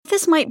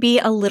This might be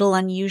a little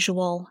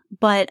unusual,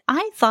 but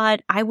I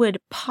thought I would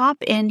pop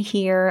in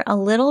here a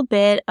little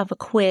bit of a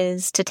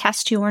quiz to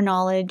test your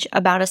knowledge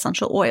about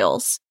essential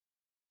oils.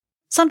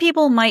 Some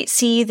people might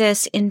see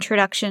this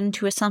introduction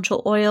to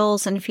essential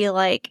oils and feel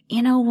like,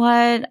 you know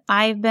what,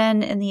 I've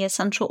been in the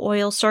essential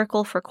oil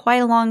circle for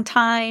quite a long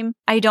time.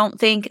 I don't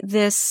think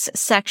this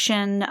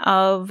section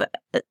of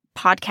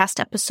podcast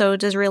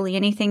episodes is really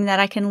anything that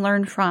I can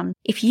learn from.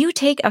 If you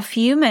take a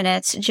few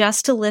minutes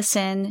just to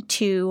listen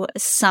to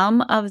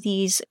some of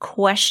these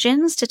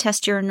questions to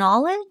test your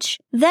knowledge,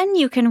 then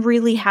you can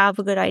really have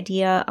a good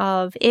idea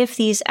of if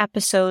these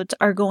episodes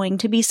are going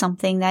to be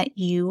something that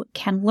you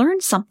can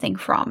learn something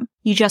from.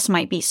 You just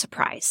might be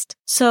surprised.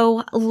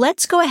 So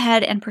let's go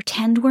ahead and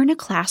pretend we're in a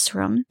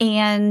classroom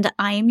and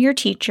I am your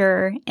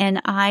teacher and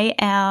I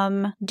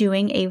am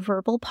doing a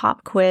verbal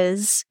pop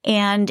quiz.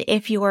 And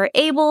if you are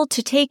able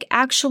to take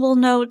actual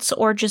notes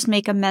or just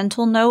make a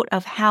mental note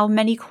of how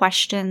many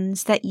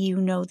questions that you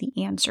know the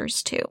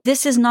answers to.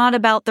 This is not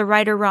about the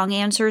right or wrong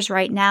answers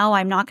right now.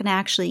 I'm not going to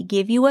actually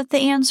give you what the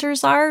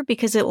answers are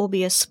because it will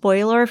be a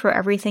spoiler for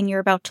everything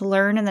you're about to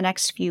learn in the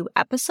next few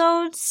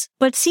episodes.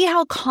 But see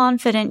how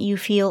confident you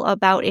feel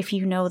about if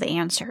you know the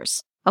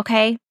answers.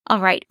 Okay? All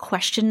right.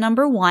 Question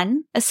number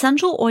 1.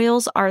 Essential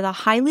oils are the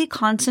highly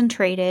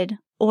concentrated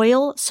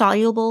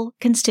oil-soluble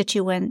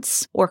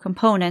constituents or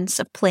components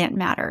of plant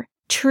matter.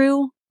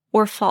 True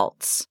or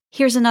false?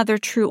 Here's another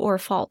true or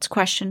false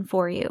question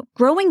for you.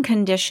 Growing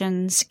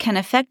conditions can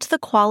affect the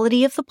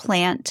quality of the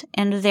plant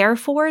and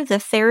therefore the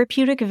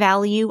therapeutic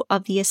value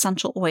of the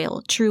essential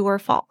oil. True or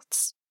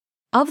false?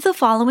 Of the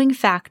following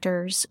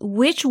factors,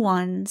 which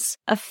ones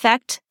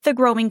affect the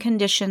growing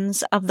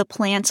conditions of the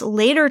plants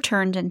later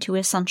turned into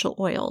essential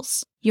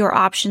oils? Your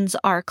options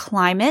are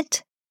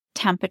climate,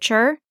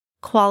 temperature,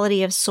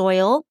 quality of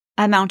soil,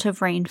 amount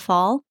of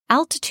rainfall,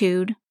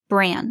 altitude,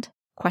 brand.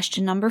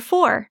 Question number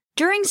 4.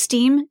 During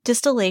steam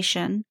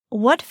distillation,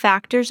 what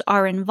factors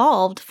are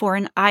involved for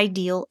an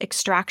ideal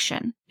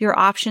extraction? Your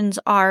options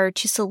are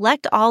to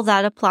select all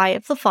that apply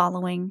of the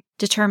following: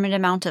 determined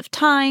amount of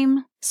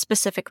time,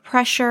 specific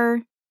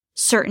pressure,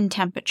 certain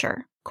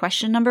temperature.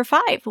 Question number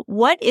 5.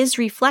 What is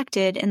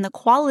reflected in the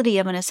quality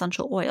of an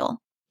essential oil?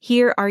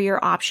 Here are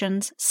your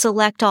options.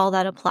 Select all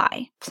that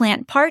apply.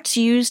 Plant parts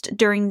used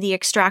during the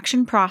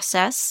extraction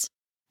process,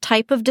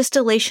 type of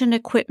distillation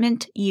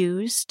equipment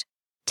used,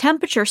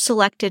 temperature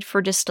selected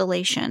for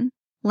distillation,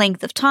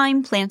 length of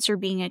time plants are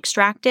being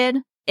extracted,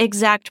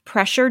 exact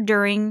pressure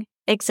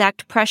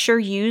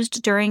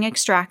used during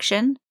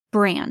extraction,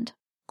 brand.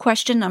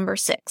 Question number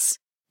 6.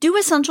 Do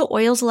essential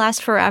oils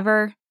last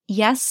forever?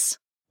 Yes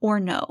or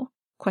no?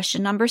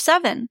 Question number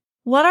 7.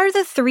 What are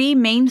the 3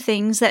 main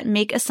things that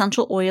make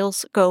essential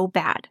oils go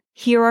bad?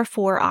 Here are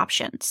 4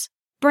 options: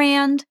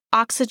 brand,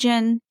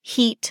 oxygen,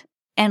 heat,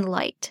 and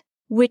light.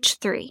 Which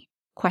 3?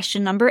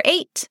 Question number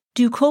 8.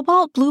 Do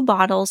cobalt blue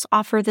bottles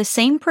offer the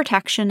same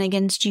protection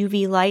against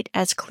UV light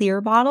as clear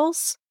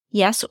bottles?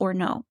 Yes or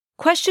no?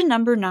 Question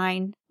number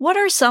 9. What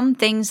are some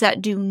things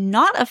that do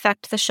not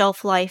affect the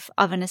shelf life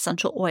of an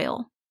essential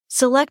oil?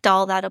 Select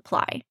all that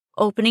apply.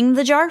 Opening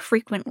the jar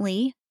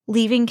frequently,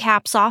 leaving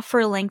caps off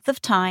for a length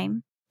of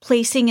time,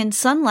 placing in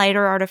sunlight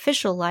or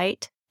artificial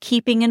light,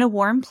 keeping in a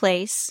warm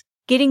place,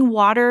 getting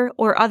water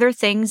or other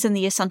things in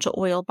the essential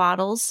oil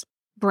bottles,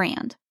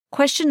 brand.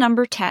 Question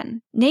number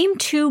 10. Name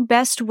 2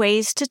 best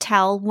ways to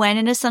tell when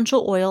an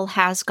essential oil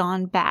has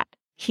gone bad.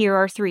 Here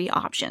are 3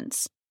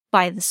 options: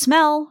 by the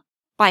smell,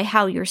 by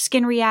how your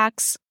skin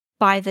reacts,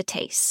 by the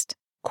taste.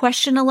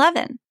 Question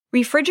 11.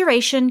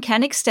 Refrigeration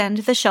can extend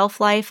the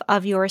shelf life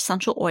of your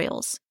essential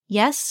oils.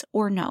 Yes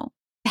or no?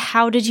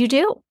 How did you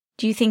do?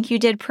 Do you think you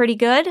did pretty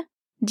good?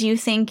 Do you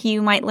think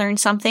you might learn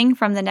something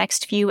from the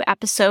next few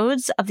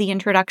episodes of the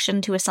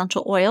Introduction to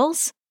Essential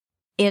Oils?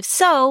 If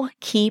so,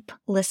 keep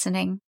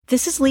listening.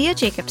 This is Leah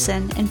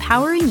Jacobson,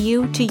 empowering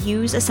you to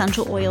use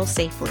essential oils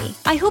safely.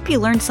 I hope you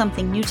learned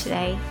something new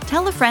today.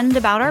 Tell a friend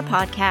about our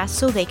podcast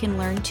so they can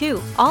learn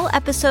too. All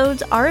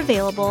episodes are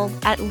available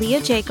at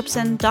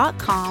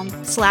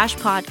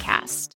leahjacobson.com/podcast.